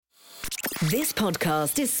This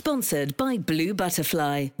podcast is sponsored by Blue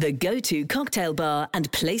Butterfly, the go-to cocktail bar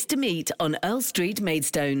and place to meet on Earl Street,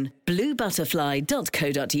 Maidstone.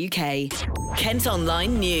 bluebutterfly.co.uk. Kent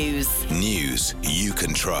Online News. News you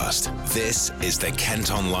can trust. This is the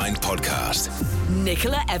Kent Online Podcast.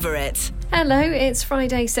 Nicola Everett. Hello, it's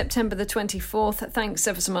Friday, September the 24th. Thanks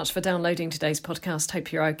ever so much for downloading today's podcast.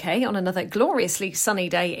 Hope you're okay on another gloriously sunny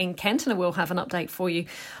day in Kent, and I will have an update for you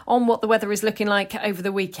on what the weather is looking like over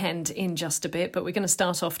the weekend in just a bit. But we're going to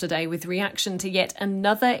start off today with reaction to yet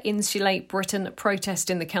another Insulate Britain protest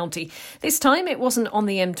in the county. This time it wasn't on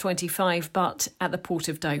the M25 but at the Port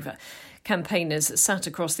of Dover. Campaigners sat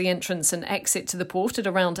across the entrance and exit to the port at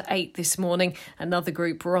around 8 this morning. Another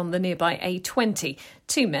group were on the nearby A20.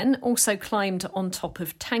 Two men also climbed on top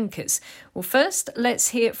of tankers. Well, first, let's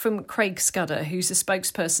hear from Craig Scudder, who's a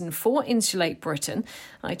spokesperson for Insulate Britain.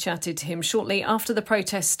 I chatted to him shortly after the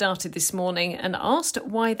protest started this morning and asked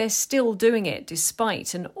why they're still doing it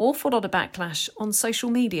despite an awful lot of backlash on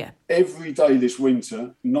social media. Every day this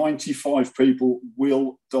winter, 95 people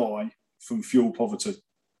will die from fuel poverty.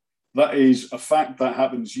 That is a fact that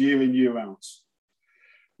happens year in, year out.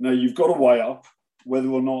 Now, you've got to weigh up whether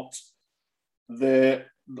or not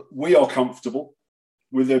we are comfortable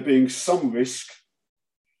with there being some risk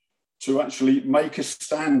to actually make a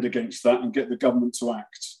stand against that and get the government to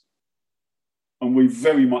act. And we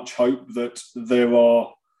very much hope that there's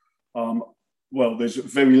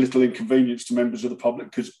very little inconvenience to members of the public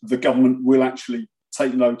because the government will actually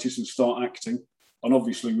take notice and start acting. And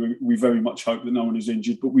obviously, we very much hope that no one is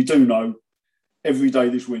injured. But we do know every day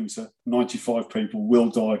this winter, 95 people will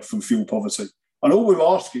die from fuel poverty. And all we're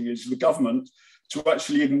asking is the government to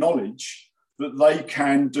actually acknowledge that they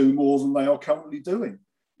can do more than they are currently doing.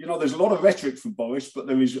 You know, there's a lot of rhetoric from Boris, but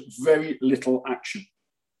there is very little action.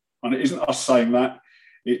 And it isn't us saying that.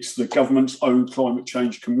 It's the government's own climate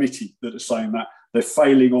change committee that are saying that. They're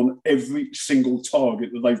failing on every single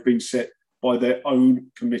target that they've been set by their own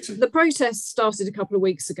committee. The protest started a couple of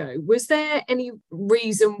weeks ago. Was there any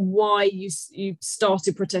reason why you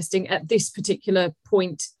started protesting at this particular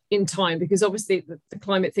point in time? Because obviously the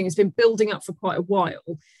climate thing has been building up for quite a while,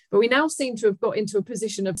 but we now seem to have got into a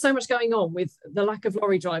position of so much going on with the lack of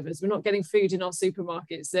lorry drivers. We're not getting food in our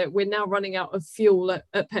supermarkets, that we're now running out of fuel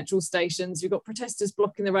at petrol stations. You've got protesters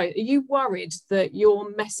blocking the road. Are you worried that your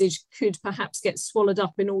message could perhaps get swallowed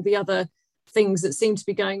up in all the other things that seem to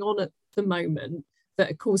be going on at the moment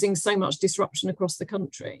that are causing so much disruption across the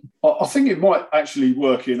country? I think it might actually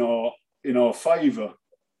work in our favour.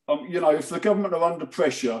 If the government are under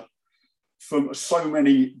pressure from so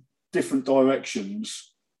many different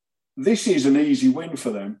directions, this is an easy win for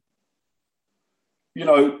them. You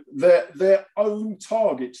know, their own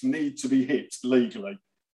targets need to be hit legally.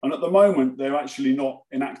 And at the moment, they're actually not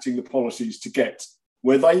enacting the policies to get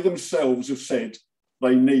where they themselves have said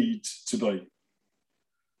they need to be.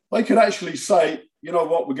 They could actually say, you know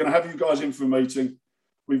what, we're going to have you guys in for a meeting.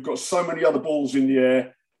 We've got so many other balls in the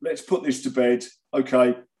air. Let's put this to bed.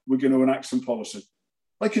 Okay, we're going to enact some policy.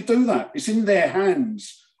 They could do that. It's in their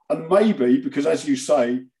hands. And maybe, because as you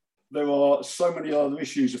say, there are so many other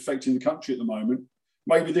issues affecting the country at the moment,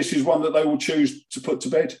 maybe this is one that they will choose to put to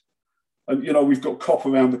bed. And, you know, we've got COP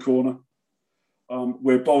around the corner,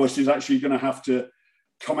 where Boris is actually going to have to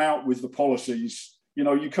come out with the policies. You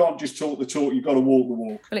know, you can't just talk the talk, you've got to walk the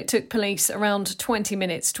walk. Well, it took police around 20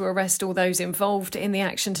 minutes to arrest all those involved in the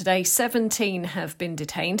action today. 17 have been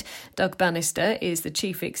detained. Doug Bannister is the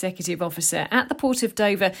Chief Executive Officer at the Port of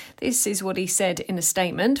Dover. This is what he said in a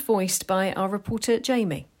statement voiced by our reporter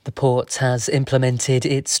Jamie. The port has implemented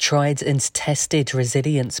its tried and tested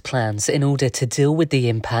resilience plans in order to deal with the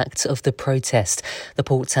impact of the protest. The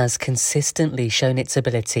port has consistently shown its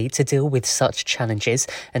ability to deal with such challenges,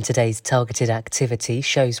 and today's targeted activity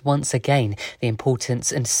shows once again the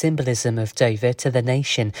importance and symbolism of Dover to the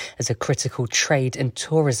nation as a critical trade and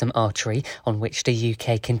tourism artery on which the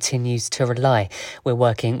UK continues to rely. We're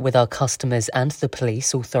working with our customers and the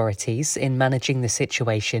police authorities in managing the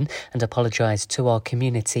situation and apologise to our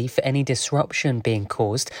community for any disruption being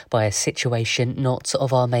caused by a situation not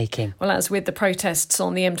of our making. Well, as with the protests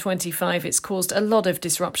on the M25, it's caused a lot of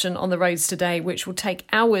disruption on the roads today, which will take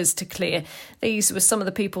hours to clear. These were some of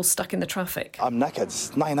the people stuck in the traffic. I'm knackered.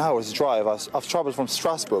 It's 9 hours drive. I've travelled from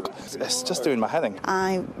Strasbourg. It's just doing my head in.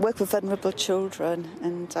 I work with vulnerable children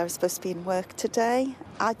and I was supposed to be in work today.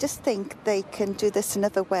 I just think they can do this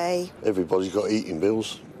another way. Everybody's got eating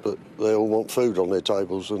bills, but they all want food on their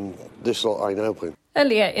tables, and this lot ain't helping.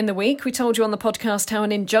 Earlier in the week, we told you on the podcast how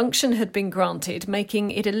an injunction had been granted,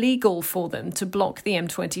 making it illegal for them to block the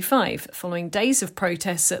M25, following days of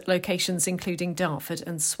protests at locations including Dartford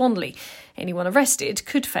and Swanley. Anyone arrested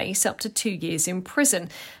could face up to 2 years in prison.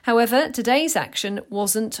 However, today's action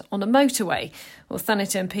wasn't on a motorway. Well,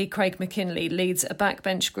 Thanet MP Craig Mackinlay leads a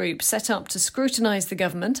backbench group set up to scrutinise the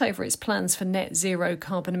government over its plans for net zero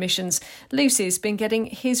carbon emissions. Lucy's been getting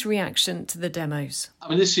his reaction to the demos. I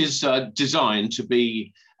mean, this is designed to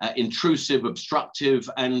be intrusive, obstructive,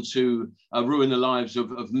 and to ruin the lives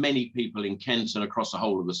of many people in Kent and across the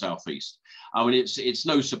whole of the South East. I mean, it's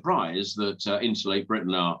no surprise that Insulate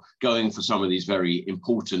Britain are going for some of these very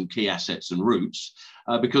important key assets and routes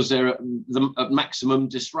because they're at maximum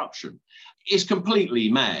disruption. It's completely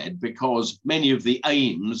mad because many of the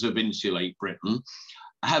aims of Insulate Britain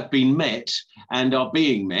have been met and are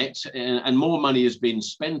being met, and more money has been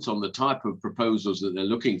spent on the type of proposals that they're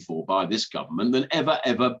looking for by this government than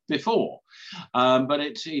ever before. But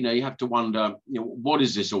it's, you have to wonder, what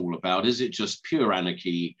is this all about? Is it just pure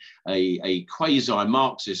anarchy, a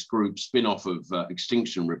quasi-Marxist group spin-off of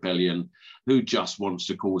Extinction Rebellion who just wants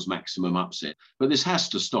to cause maximum upset? But this has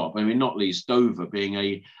to stop. I mean, not least Dover being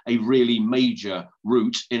a really major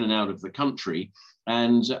route in and out of the country.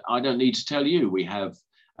 And I don't need to tell you, we have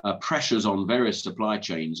pressures on various supply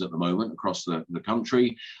chains at the moment across the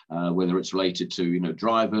country, whether it's related to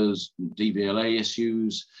drivers, DVLA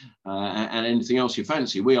issues, and anything else you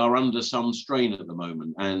fancy. We are under some strain at the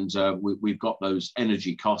moment, and we've got those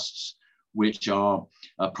energy costs which are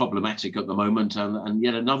problematic at the moment, and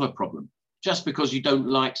yet another problem. Just because you don't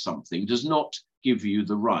like something does not give you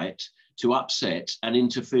the right to upset and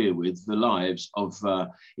interfere with the lives of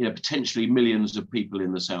potentially millions of people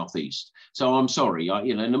in the South East. So I'm sorry,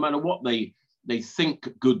 no matter what they think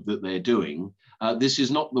good that they're doing, this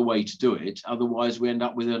is not the way to do it. Otherwise, we end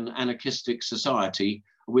up with an anarchistic society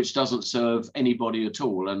which doesn't serve anybody at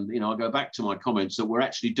all. And I go back to my comments that we're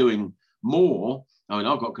actually doing more. I mean,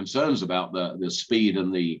 I've got concerns about the speed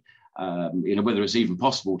and the whether it's even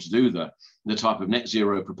possible to do the type of net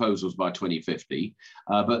zero proposals by 2050.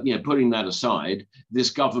 But putting that aside, this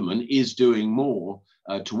government is doing more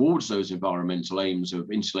towards those environmental aims of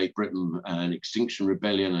Insulate Britain and Extinction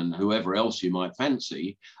Rebellion and whoever else you might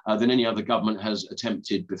fancy than any other government has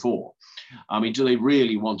attempted before. I mean, do they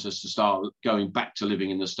really want us to start going back to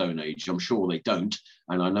living in the Stone Age? I'm sure they don't.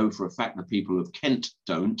 And I know for a fact the people of Kent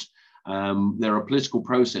don't. There are political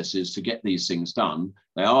processes to get these things done.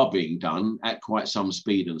 They are being done at quite some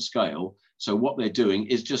speed and scale. So what they're doing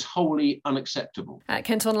is just wholly unacceptable. At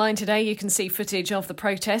Kent Online today, you can see footage of the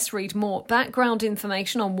protest, read more background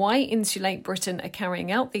information on why Insulate Britain are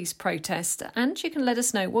carrying out these protests, and you can let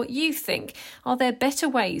us know what you think. Are there better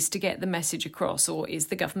ways to get the message across, or is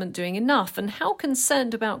the government doing enough? And how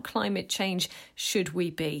concerned about climate change should we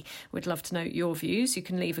be? We'd love to know your views. You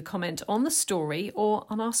can leave a comment on the story or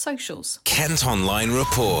on our socials. Kent Online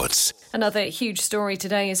reports. Another huge story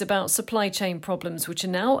today is about supply chain problems which are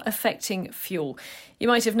now affecting fuel. You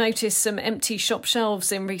might have noticed some empty shop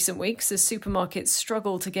shelves in recent weeks as supermarkets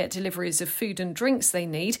struggle to get deliveries of food and drinks they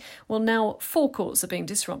need. Well, now forecourts are being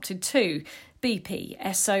disrupted too. BP,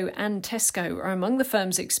 Esso and Tesco are among the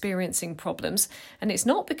firms experiencing problems, and it's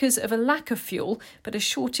not because of a lack of fuel, but a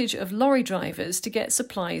shortage of lorry drivers to get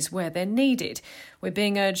supplies where they're needed. We're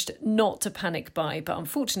being urged not to panic buy, but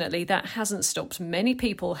unfortunately that hasn't stopped many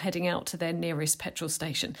people heading out to their nearest petrol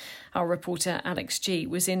station. Our reporter Alex Jee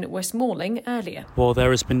was in Westmoreling earlier. Well,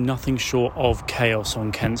 there has been nothing short of chaos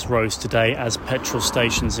on Kent's roads today as petrol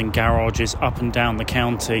stations and garages up and down the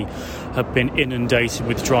county have been inundated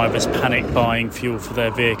with drivers panic buying fuel for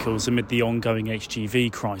their vehicles amid the ongoing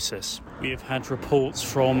HGV crisis. We have had reports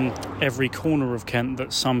from every corner of Kent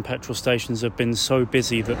that some petrol stations have been so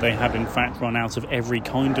busy that they have in fact run out of every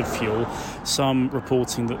kind of fuel, some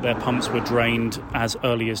reporting that their pumps were drained as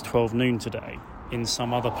early as 12 noon today. In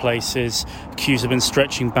some other places, queues have been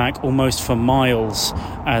stretching back almost for miles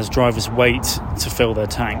as drivers wait to fill their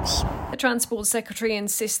tanks. The Transport Secretary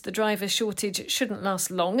insists the driver shortage shouldn't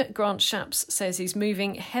last long. Grant Shapps says he's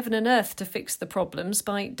moving heaven and earth to fix the problems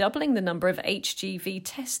by doubling the number of HGV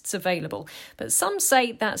tests available. But some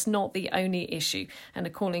say that's not the only issue and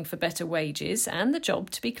are calling for better wages and the job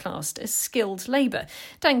to be classed as skilled labour.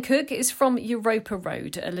 Dan Cook is from Europa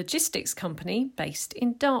Road, a logistics company based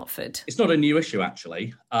in Dartford. It's not a new issue,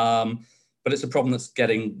 actually, but it's a problem that's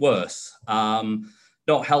getting worse.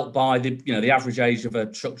 Not helped by the average age of a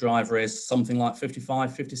truck driver is something like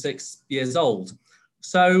 55, 56 years old.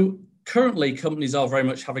 So currently companies are very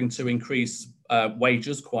much having to increase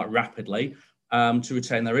wages quite rapidly to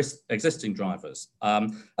retain their existing drivers.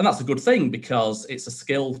 And that's a good thing because it's a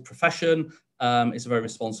skilled profession. It's a very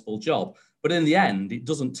responsible job. But in the end, it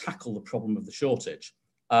doesn't tackle the problem of the shortage.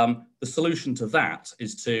 The solution to that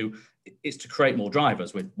is to it's to create more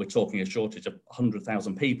drivers. We're talking a shortage of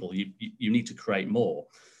 100,000 people. You need to create more.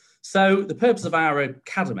 So the purpose of our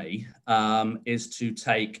academy is to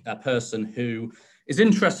take a person who is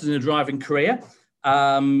interested in a driving career,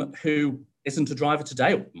 who isn't a driver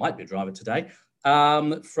today, or might be a driver today,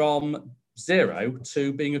 from zero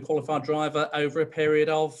to being a qualified driver over a period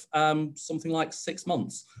of something like 6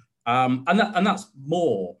 months. And that's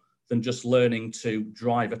more than just learning to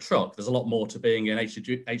drive a truck. There's a lot more to being an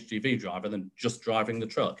HGV driver than just driving the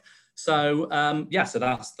truck. So so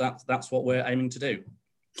that's what we're aiming to do.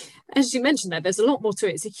 As you mentioned there's a lot more to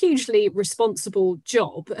it. It's a hugely responsible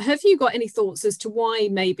job. Have you got any thoughts as to why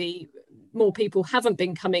maybe more people haven't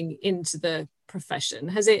been coming into the profession?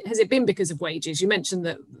 Has it been because of wages? You mentioned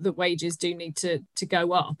that the wages do need to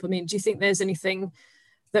go up. I mean, do you think there's anything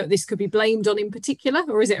that this could be blamed on in particular,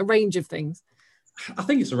 or is it a range of things? I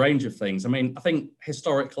think it's a range of things. I mean, I think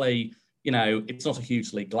historically, it's not a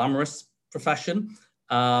hugely glamorous profession.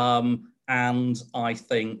 And I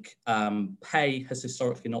think pay has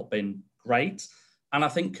historically not been great. And I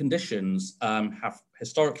think conditions have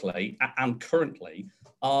historically and currently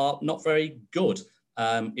are not very good.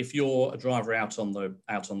 If you're a driver out on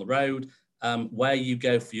the road, where you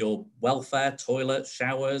go for your welfare, toilet,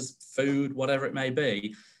 showers, food, whatever it may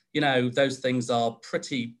be, those things are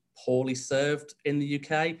pretty poorly served in the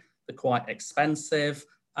UK. They're quite expensive.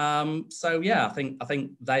 I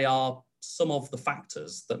think they are some of the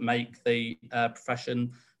factors that make the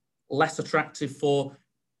profession less attractive for,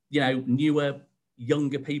 newer,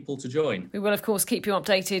 younger people to join. We will, of course, keep you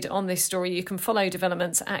updated on this story. You can follow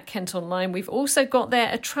developments at Kent Online. We've also got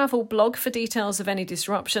there a travel blog for details of any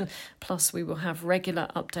disruption. Plus, we will have regular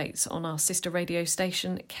updates on our sister radio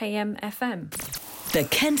station, KMFM. The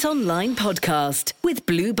Kent Online Podcast with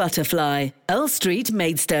Blue Butterfly, Earl Street,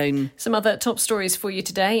 Maidstone. Some other top stories for you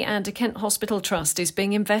today, and a Kent Hospital Trust is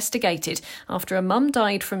being investigated after a mum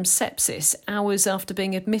died from sepsis hours after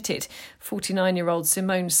being admitted. 49-year-old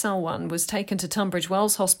Simone Salwan was taken to Tunbridge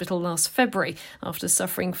Wells Hospital last February after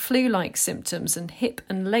suffering flu-like symptoms and hip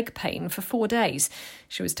and leg pain for 4 days.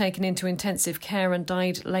 She was taken into intensive care and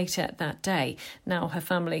died later that day. Now her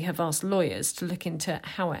family have asked lawyers to look into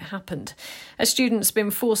how it happened. A student's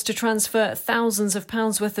been forced to transfer thousands of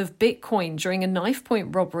pounds worth of Bitcoin during a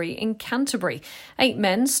knife-point robbery in Canterbury. 8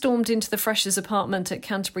 men stormed into the Freshers' apartment at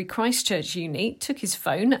Canterbury Christchurch Uni, took his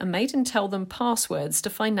phone and made him tell them passwords to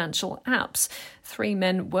financial apps. 3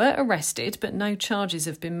 men were arrested, but no charges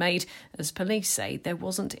have been made, as police say there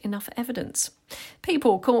wasn't enough evidence.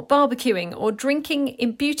 People caught barbecuing or drinking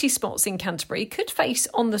in beauty spots in Canterbury could face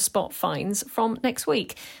on-the-spot fines from next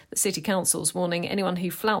week. The City Council's warning anyone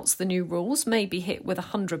who flouts the new rules may be hit with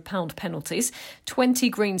 £100 penalties. 20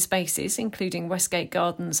 green spaces, including Westgate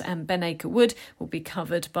Gardens and Benacre Wood, will be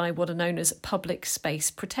covered by what are known as public space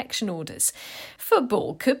protection orders.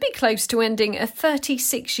 Football could be close to ending a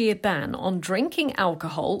 36-year ban on drinking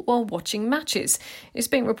alcohol while watching matches. It's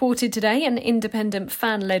being reported today an independent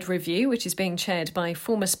fan-led review, which is being chaired by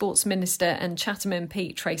former Sports Minister and Chatham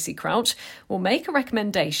MP Tracy Crouch, will make a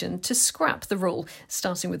recommendation to scrap the rule,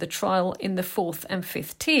 starting with a trial in the 4th and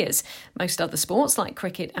 5th tiers. Most other sports, like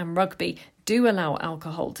cricket and rugby, do allow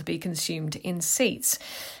alcohol to be consumed in seats.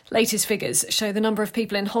 Latest figures show the number of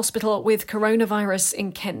people in hospital with coronavirus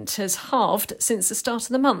in Kent has halved since the start of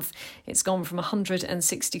the month. It's gone from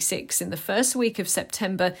 166 in the first week of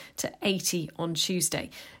September to 80 on Tuesday.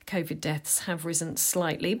 COVID deaths have risen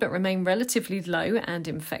slightly but remain relatively low, and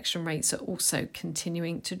infection rates are also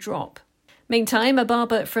continuing to drop. Meantime, a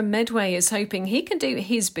barber from Medway is hoping he can do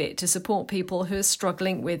his bit to support people who are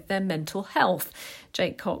struggling with their mental health.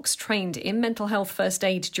 Jake Cox trained in mental health first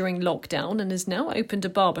aid during lockdown and has now opened a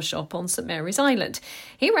barber shop on St Mary's Island.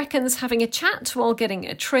 He reckons having a chat while getting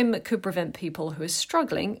a trim could prevent people who are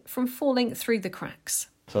struggling from falling through the cracks.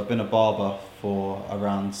 So I've been a barber for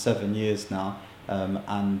around 7 years now,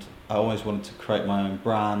 and I always wanted to create my own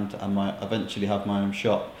brand and eventually have my own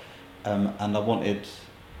shop, and I wanted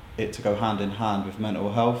it to go hand in hand with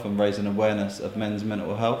mental health and raising awareness of men's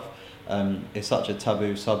mental health. It's such a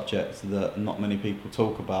taboo subject that not many people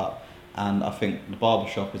talk about, and I think the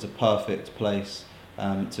barbershop is a perfect place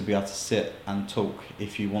to be able to sit and talk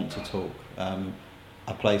if you want to talk.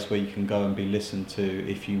 A place where you can go and be listened to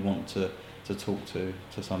if you want to talk to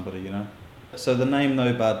somebody, you know. So the name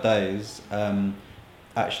No Bad Days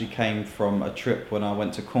actually came from a trip when I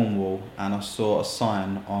went to Cornwall, and I saw a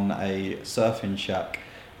sign on a surfing shack,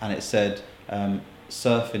 and it said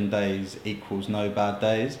surfing days equals no bad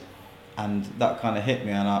days, and that kind of hit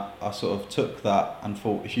me, and I sort of took that and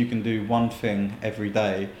thought, if you can do one thing every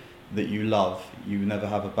day that you love, you never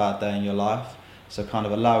have a bad day in your life. So kind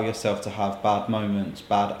of allow yourself to have bad moments,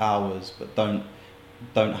 bad hours, but don't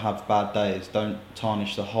have bad days. Don't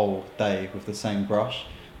tarnish the whole day with the same brush.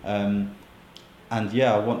 And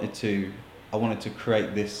yeah, I wanted to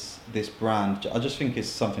create this brand. I just think it's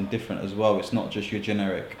something different as well. It's not just your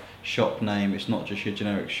generic shop name. It's not just your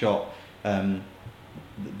generic shop.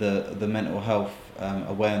 The mental health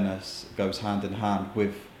awareness goes hand in hand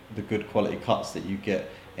with the good quality cuts that you get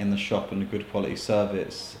in the shop and the good quality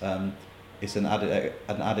service. It's an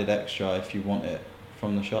added extra if you want it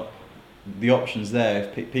from the shop. The option's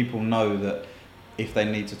there. If people know that if they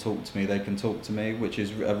need to talk to me, they can talk to me, which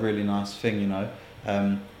is a really nice thing, you know.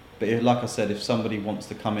 But like I said, if somebody wants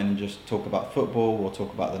to come in and just talk about football or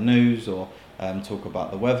talk about the news or talk about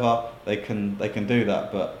the weather, they can do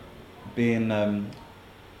that. But being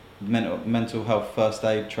mental health first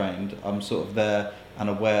aid trained, I'm sort of there and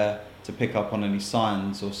aware to pick up on any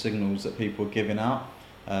signs or signals that people are giving out,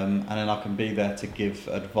 and then I can be there to give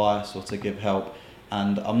advice or to give help.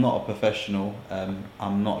 And I'm not a professional,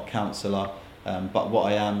 I'm not a counsellor, but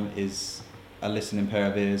what I am is a listening pair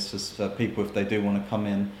of ears for people if they do want to come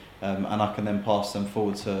in, and I can then pass them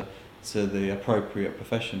forward to the appropriate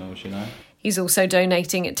professionals, you know. He's also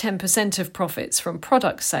donating 10% of profits from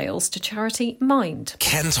product sales to charity Mind.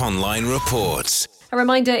 Kent Online reports. A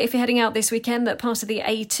reminder, if you're heading out this weekend, that part of the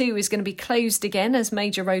A2 is going to be closed again as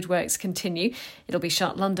major roadworks continue. It'll be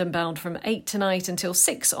shut London-bound from 8 tonight until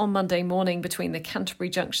 6 on Monday morning between the Canterbury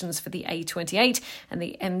junctions for the A28 and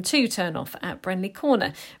the M2 turn-off at Brenley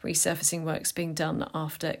Corner. Resurfacing works being done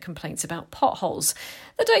after complaints about potholes.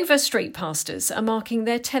 The Dover Street Pastors are marking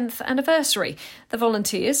their 10th anniversary. The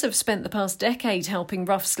volunteers have spent the past decade helping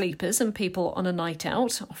rough sleepers and people on a night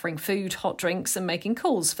out, offering food, hot drinks and making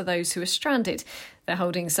calls for those who are stranded. They're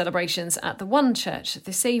holding celebrations at the One Church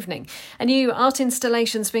this evening. A new art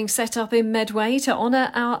installation's being set up in Medway to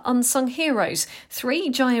honour our unsung heroes.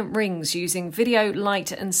 3 giant rings using video,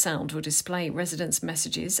 light and sound will display residents'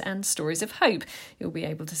 messages and stories of hope. You'll be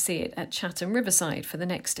able to see it at Chatham Riverside for the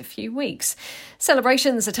next few weeks.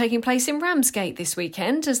 Celebrations are taking place in Ramsgate this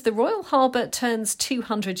weekend as the Royal Harbour turns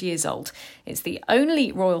 200 years old. It's the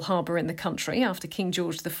only Royal Harbour in the country after King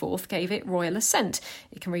George IV gave it royal assent.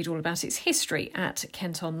 You can read all about its history at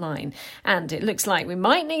Kent Online. And it looks like we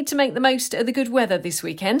might need to make the most of the good weather this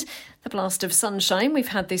weekend. The blast of sunshine we've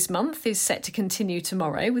had this month is set to continue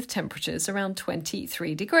tomorrow with temperatures around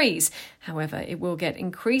 23 degrees. However, it will get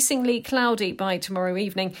increasingly cloudy by tomorrow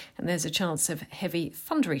evening and there's a chance of heavy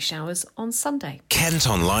thundery showers on Sunday. Kent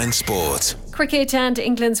Online Sport. Cricket and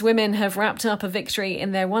England's women have wrapped up a victory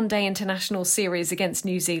in their one-day international series against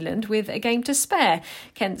New Zealand with a game to spare.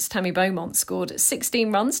 Kent's Tammy Beaumont scored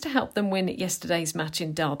 16 runs to help them win yesterday's match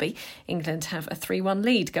in Derby. England have a 3-1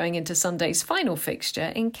 lead going into Sunday's final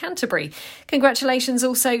fixture in Canterbury. Congratulations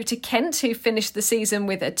also to Kent, who finished the season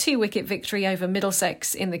with a 2-wicket victory over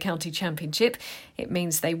Middlesex in the County Championship. It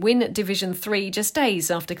means they win Division 3 just days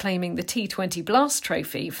after claiming the T20 Blast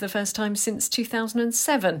Trophy for the first time since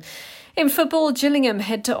 2007. In football, Gillingham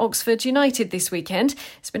head to Oxford United this weekend.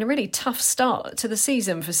 It's been a really tough start to the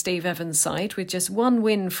season for Steve Evans' side, with just 1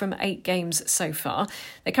 win from 8 games so far.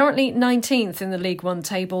 They're currently 19th in the League One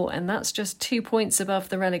table, and that's just 2 points above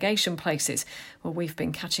the relegation places. Well, we've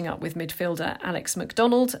been catching up with midfielder Alex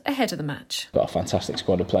Macdonald ahead of the match. Got a fantastic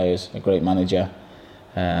squad of players, a great manager,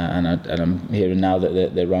 and I'm hearing now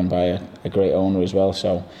that they're run by a great owner as well.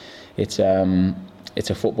 So it's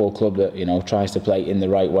a football club that, you know, tries to play in the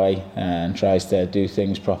right way and tries to do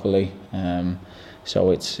things properly.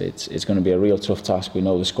 So it's going to be a real tough task. We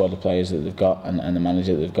know the squad of players that they've got and the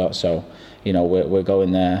manager that they've got. So, you know, we're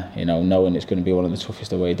going there, you know, knowing it's going to be one of the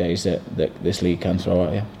toughest away days that this league can throw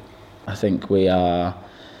at you. I think we are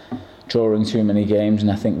drawing too many games,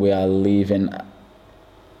 and I think we are leaving.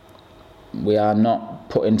 We are not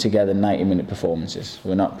putting together 90-minute performances.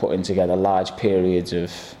 We're not putting together large periods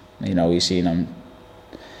of, you know, you've seen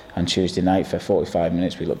on Tuesday night for 45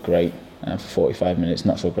 minutes we look great, and for 45 minutes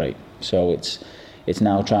not so great. So it's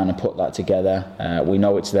now trying to put that together. We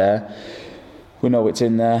know it's there, we know it's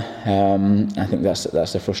in there. I think that's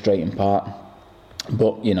the frustrating part.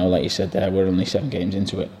 But, you know, like you said there, we're only 7 games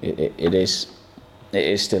into it. It is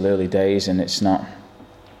still early days, and it's not,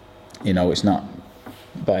 you know, it's not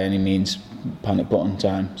by any means panic button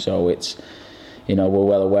time. So it's you know, we're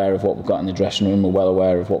well aware of what we've got in the dressing room, we're well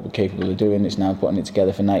aware of what we're capable of doing. It's now putting it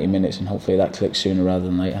together for 90 minutes and hopefully that clicks sooner rather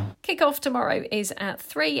than later. Kick-off tomorrow is at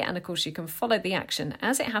 3, and of course you can follow the action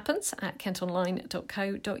as it happens at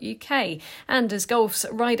kentonline.co.uk. And as golf's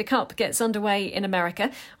Ryder Cup gets underway in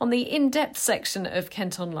America, on the in-depth section of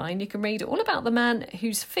Kent Online you can read all about the man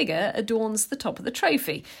whose figure adorns the top of the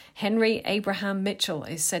trophy. Henry Abraham Mitchell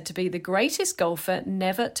is said to be the greatest golfer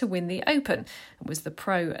never to win the Open and was the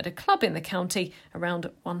pro at a club in the county around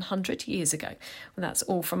 100 years ago. Well, that's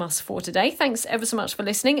all from us for today. Thanks ever so much for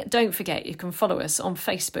listening. Don't forget you can follow us on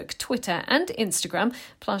Facebook, Twitter and Instagram.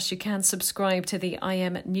 Plus you can subscribe to the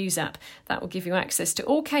IM News app. That will give you access to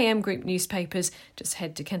all KM Group newspapers. Just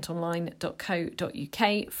head to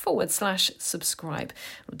kentonline.co.uk/subscribe.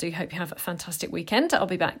 I do hope you have a fantastic weekend. I'll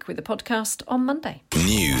be back with the podcast on Monday.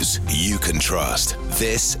 News you can trust.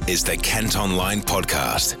 This is the Kent Online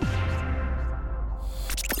Podcast.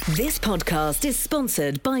 This podcast is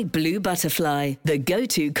sponsored by Blue Butterfly, the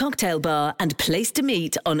go-to cocktail bar and place to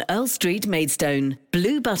meet on Earl Street, Maidstone.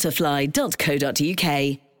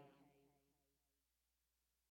 bluebutterfly.co.uk